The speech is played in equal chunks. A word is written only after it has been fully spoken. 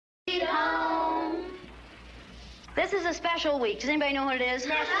This is a special week. Does anybody know what it is?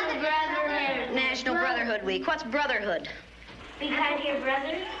 National Brotherhood. National Brotherhood Week. What's brotherhood? Be kind to your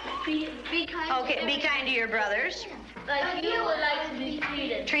brothers. Be kind. Okay, be kind to your brothers. Like you would like to be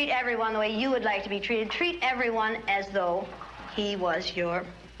treated. Treat everyone the way you would like to be treated. Treat everyone as though he was your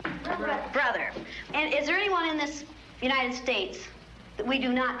brother. And is there anyone in this United States that we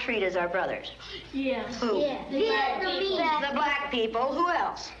do not treat as our brothers? Yes. Who? Yeah. The black people. Who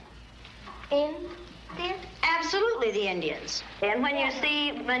else? Indians. Absolutely, the Indians. And when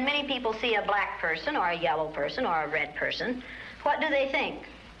many people see a black person or a yellow person or a red person, what do they think?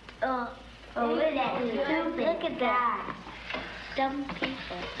 Look at that. Dumb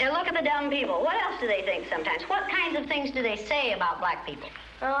people. They look at the dumb people. What else do they think sometimes? What kinds of things do they say about black people?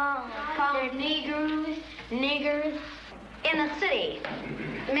 Call them niggers. In the city,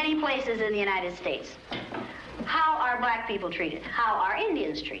 many places in the United States, how are black people treated? How are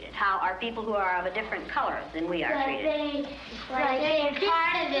Indians treated? How are people who are of a different color than we are treated? They're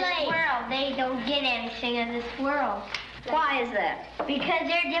part of this world. They don't get anything in this world. Why is that? Because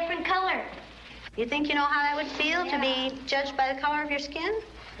they're different color. You think you know how that would feel to be judged by the color of your skin?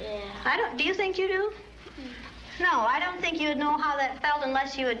 Yeah. Do you think you do? No, I don't think you'd know how that felt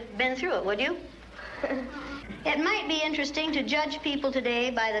unless you had been through it, would you? It might be interesting to judge people today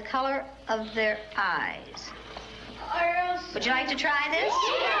by the color of their eyes. Would you like to try this?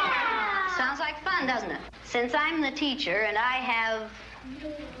 Yeah. Sounds like fun, doesn't it? Since I'm the teacher and I have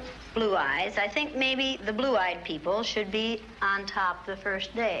blue eyes, I think maybe the blue-eyed people should be on top the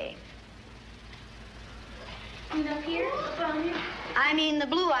first day. Up here? I mean, the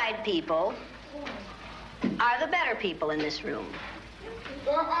blue-eyed people are the better people in this room.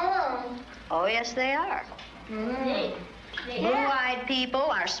 Oh, yes, they are. Blue-eyed people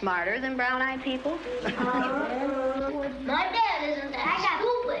are smarter than brown-eyed people. My dad isn't that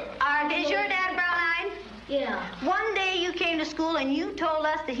stupid. Is your dad brown-eyed? Yeah. One day you came to school and you told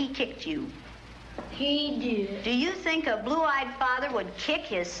us that he kicked you. He did. Do you think a blue-eyed father would kick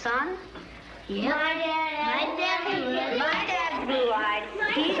his son? Yeah. My dad's blue-eyed.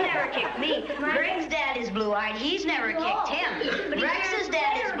 He's never kicked me. Greg's dad is blue-eyed. He's never kicked him. Rex's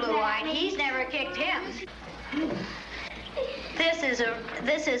dad is blue-eyed. He's never kicked him. This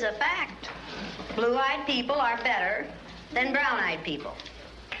is a fact. Blue-eyed people are better than brown-eyed people.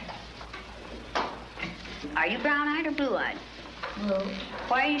 Are you brown-eyed or blue-eyed? Blue.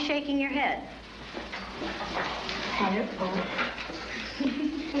 Why are you shaking your head? I don't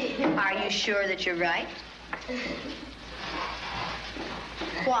know. Are you sure that you're right?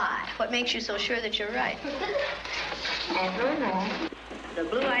 Why? What makes you so sure that you're right? I don't know. The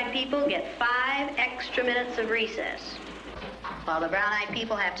blue-eyed people get 5 extra minutes of recess, while the brown-eyed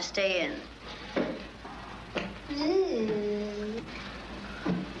people have to stay in.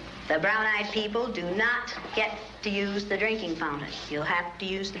 The brown-eyed people do not get to use the drinking fountain. You'll have to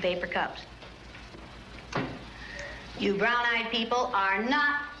use the paper cups. You brown-eyed people are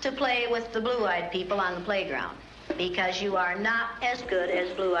not to play with the blue-eyed people on the playground because you are not as good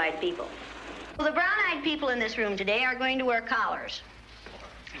as blue-eyed people. Well, the brown-eyed people in this room today are going to wear collars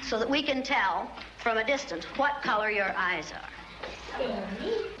so that we can tell from a distance what color your eyes are.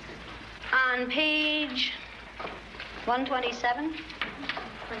 On page 127.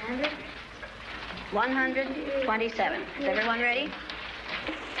 127. Is everyone ready?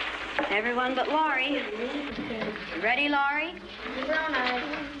 Everyone but Laurie. Ready, Laurie? Brown-eyed.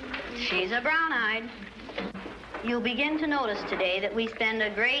 She's a brown-eyed. You'll begin to notice today that we spend a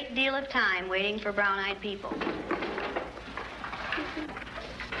great deal of time waiting for brown-eyed people.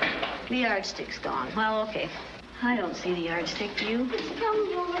 The yardstick's gone. Well, okay. I don't see the yardstick. Do you? It's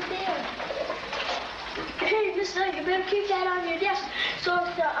coming over there. Hey, Miss Lane, you better keep that on your desk so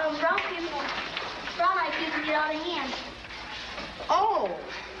if the brown-eyed people get out of hand. Oh,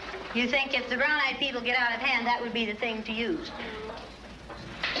 you think if the brown-eyed people get out of hand, that would be the thing to use?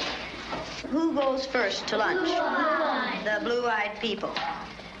 Who goes first to lunch? Blue-eyed. The blue-eyed people.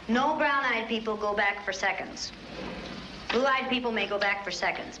 No brown-eyed people go back for seconds. Blue-eyed people may go back for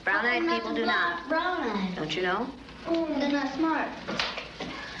seconds. Brown-eyed people do not. Brown-eyed. Don't you know? They're not smart.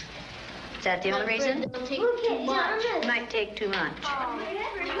 Is that the only reason? They'll take too much. It might take too much.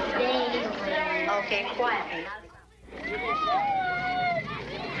 Okay, quietly.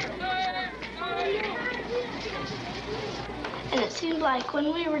 And it seemed like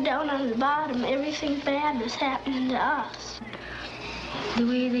when we were down on the bottom, everything bad was happening to us. The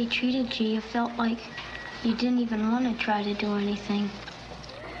way they treated you, you felt like you didn't even want to try to do anything.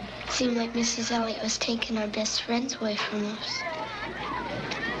 It seemed like Mrs. Elliott was taking our best friends away from us.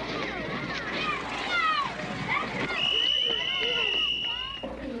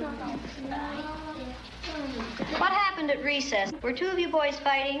 What happened? happened at recess? Were two of you boys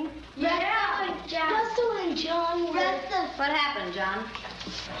fighting? Yeah. Russell and John were. What happened, John?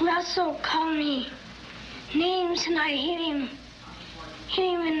 Russell called me names and I hit him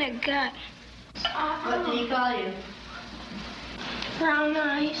in the gut. What did he call you? Brown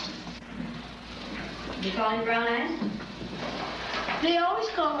eyes. Did you call him brown eyes? They always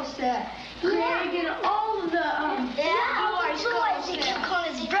call us that. Greg and all of the boys, they keep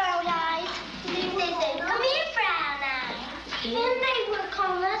calling us brown eyes. They say, come here, brown eyes. And they were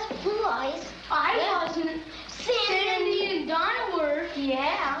calling us blue eyes. I wasn't. Sandy and Donna were.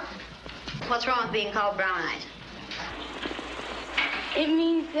 Yeah. What's wrong with being called brown eyes? It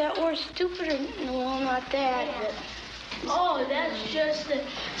means that we're stupider. Well, not that, but... Oh, that's just the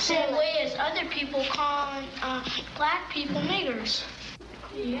same way as other people calling black people niggers.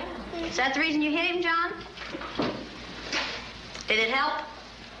 Yeah. Is that the reason you hit him, John? Did it help?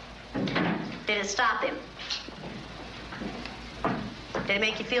 Did it stop him? Did it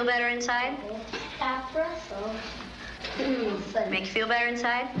make you feel better inside? Stop Russell. Make you feel better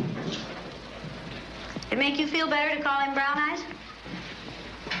inside? Did it make you feel better to call him brown eyes?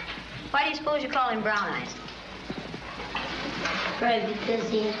 Why do you suppose you call him brown eyes? Probably because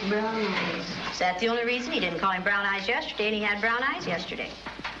he has brown eyes. Is that the only reason? He didn't call him brown eyes yesterday, and he had brown eyes yesterday.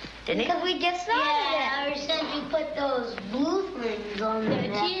 Didn't he? Because we just started it. Ever since you put those blue things on there.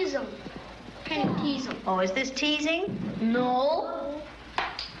 Yeah, tease them. Kind of tease them. Oh, is this teasing? No.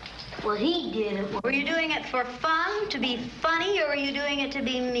 Well, he did it. Were you doing it for fun, to be funny, or were you doing it to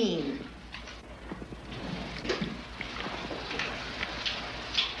be mean?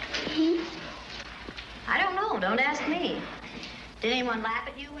 I don't know. Don't ask me. Did anyone laugh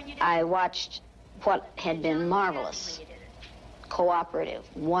at you when you did it? I watched what had been marvelous, cooperative,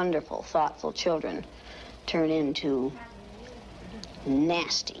 wonderful, thoughtful children turn into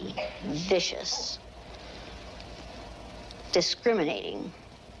nasty, vicious, discriminating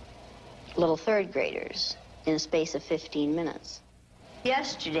little third graders in a space of 15 minutes.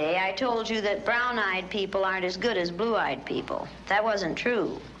 Yesterday, I told you that brown-eyed people aren't as good as blue-eyed people. That wasn't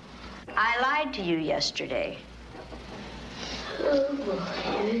true. I lied to you yesterday.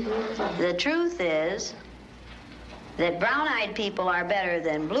 The truth is that brown-eyed people are better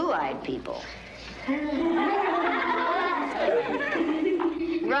than blue-eyed people.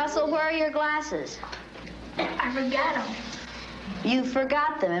 Russell, where are your glasses? I forgot them. You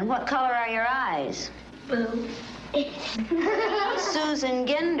forgot them. And what color are your eyes? Blue. Susan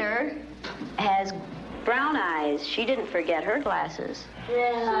Ginder has brown eyes. She didn't forget her glasses.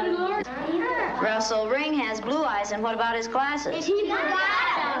 Russell Ring has blue eyes, and what about his glasses? He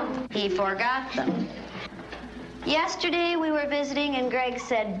forgot them. He forgot them. Yesterday we were visiting, and Greg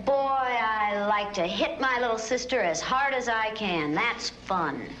said, "Boy, I like to hit my little sister as hard as I can. That's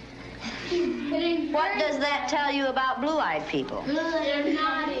fun." What does that tell you about blue-eyed people? They're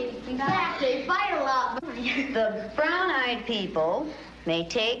naughty. In fact, they fight a lot. The brown-eyed people may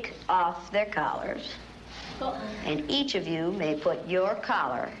take off their collars, and each of you may put your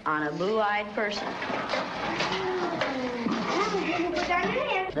collar on a blue-eyed person.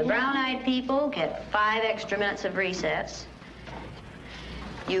 The brown-eyed people get 5 extra minutes of recess.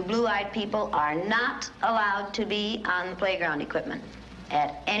 You blue-eyed people are not allowed to be on the playground equipment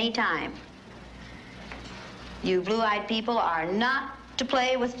at any time. You blue-eyed people are not to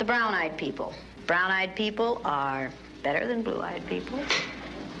play with the brown-eyed people. Brown-eyed people are better than blue-eyed people.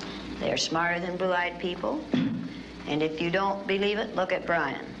 They're smarter than blue-eyed people. And if you don't believe it, look at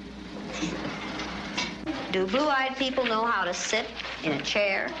Brian. Do blue-eyed people know how to sit in a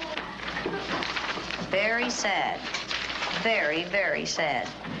chair? Very sad. Very, very sad.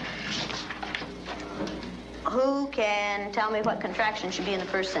 Who can tell me what contraction should be in the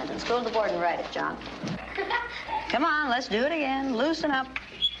first sentence? Go to the board and write it, John. Come on, let's do it again. Loosen up.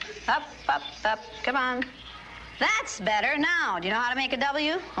 Up, up, up. Come on. That's better. Now, do you know how to make a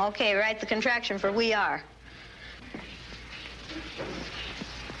W? Okay, write the contraction for we are.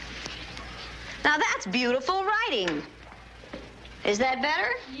 Now, that's beautiful writing. Is that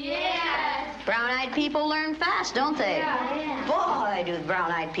better? Yes. Brown-eyed people learn fast, don't they? Yeah. Boy, do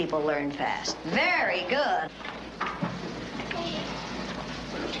brown-eyed people learn fast. Very good.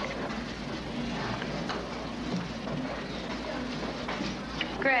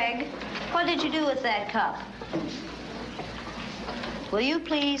 Greg, what did you do with that cup? Will you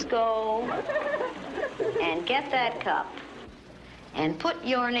please go and get that cup and put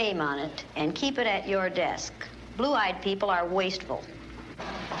your name on it and keep it at your desk? Blue-eyed people are wasteful.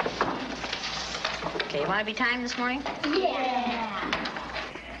 Okay, you want to be timed this morning? Yeah.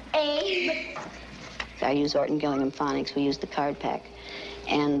 I use Orton Gillingham Phonics. We use the card pack.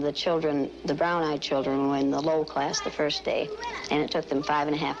 And the children, the brown-eyed children, were in the low class the first day, and it took them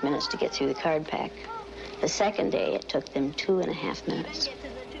 5.5 minutes to get through the card pack. The second day, it took them 2.5 minutes.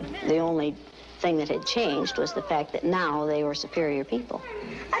 The only thing that had changed was the fact that now they were superior people.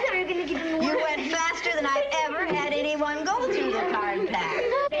 I thought you were going to get in the You went faster than I've ever had anyone go through the card pack.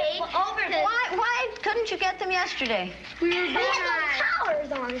 Why couldn't you get them yesterday? We had those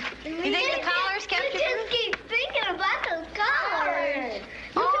collars on. You think the collars kept you just through? keep thinking about those collars.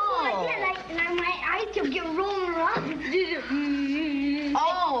 Oh. And my eyes kept getting rolling around.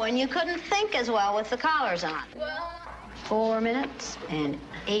 Oh, and you couldn't think as well with the collars on. 4 minutes and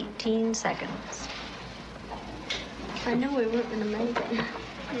 18 seconds. I knew we weren't going to make it.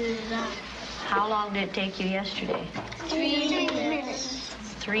 How long did it take you yesterday? 3 minutes.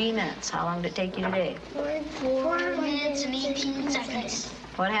 3 minutes. How long did it take you today? 4 minutes and 18 seconds.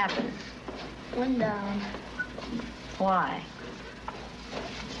 What happened? One down. Why?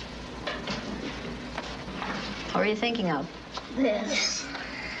 What were you thinking of? This.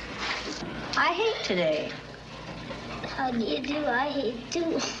 I hate today. How do you do? I hate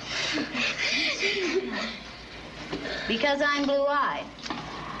too. Because I'm blue-eyed.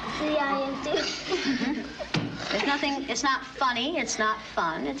 See, I am too. There's nothing, it's not funny, it's not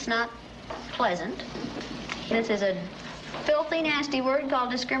fun, it's not pleasant. This is a filthy, nasty word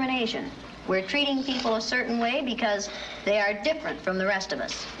called discrimination. We're treating people a certain way because they are different from the rest of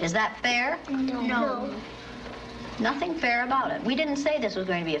us. Is that fair? No. Nothing fair about it. We didn't say this was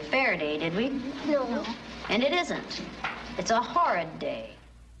going to be a fair day, did we? No. And it isn't. It's a horrid day.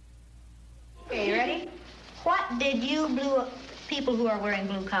 Okay, you ready? What did you people who are wearing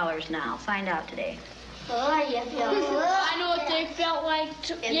blue collars now find out today? Oh, yeah. I know what they felt like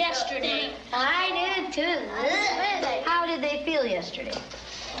yesterday. I did too. How did they feel yesterday?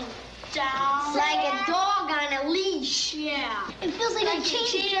 Down. Like a dog on a leash. Yeah. It feels like a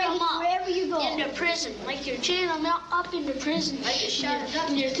chain dragging up wherever you go. into prison. Like you're chaining them up into prison.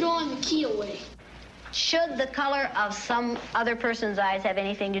 And you're throwing the key away. Should the color of some other person's eyes have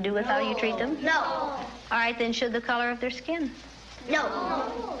anything to do with how you treat them? No. All right, then should the color of their skin?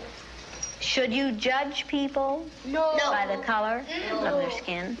 No. Should you judge people by the color of their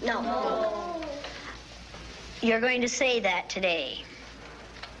skin? No. You're going to say that today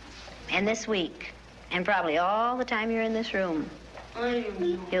and this week and probably all the time you're in this room.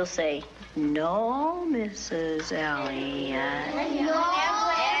 You'll say, "No, Mrs. Elliott."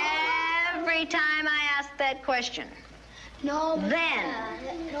 Every time I ask that question. No. Then,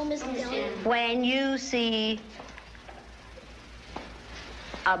 No, Mrs. Elliott. when you see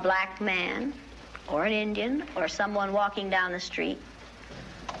a black man or an Indian or someone walking down the street,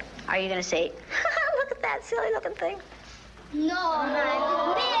 are you going to say, "Look at that silly looking thing"? No.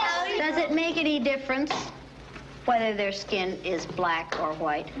 Does it make any difference whether their skin is black or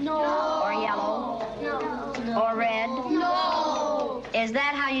white? No. Or yellow? No. Or red? No. Is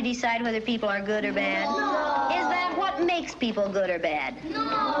that how you decide whether people are good or bad? No. Is that what makes people good or bad?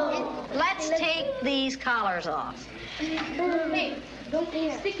 No. Let's take these collars off. Hey, don't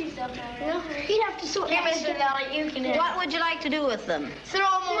stick yourself down there. No. You'd have to sort Here, Mr. Elliott, you can What would you like to do with them? throw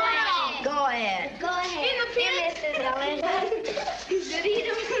them away. Go ahead. Go ahead. Here, Mrs. Elliott.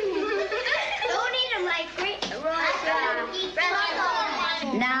 Don't eat them like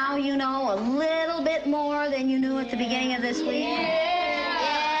Now you know a little bit more than you knew at the beginning of this week.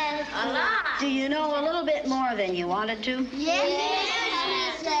 Yes. A lot. Do you know a little bit more than you wanted to?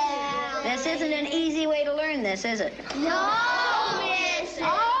 Yes, Mrs. This isn't an easy way to learn this, is it? No, Mrs.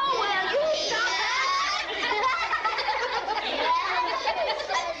 Oh, well, you stop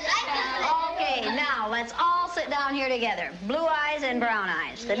Okay, now let's all sit down here together. Blue eyes and brown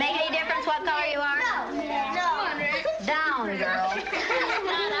eyes. Does it make any difference what color you are? No. Down, girl.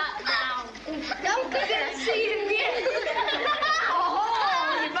 Don't forget to see it again.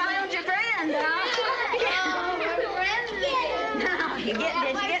 Oh, you found your friend, huh? Now, did you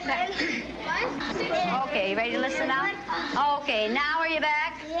get that? Okay, you ready to listen now? Okay, now are you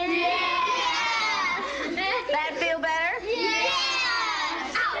back? Yes. That feel better?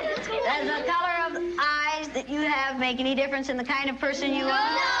 Yes. Does the color of eyes that you have make any difference in the kind of person you are? No,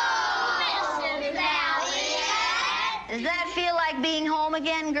 Mrs. Elliott. Does that feel like being home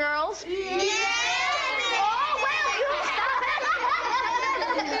again, girls? Yes.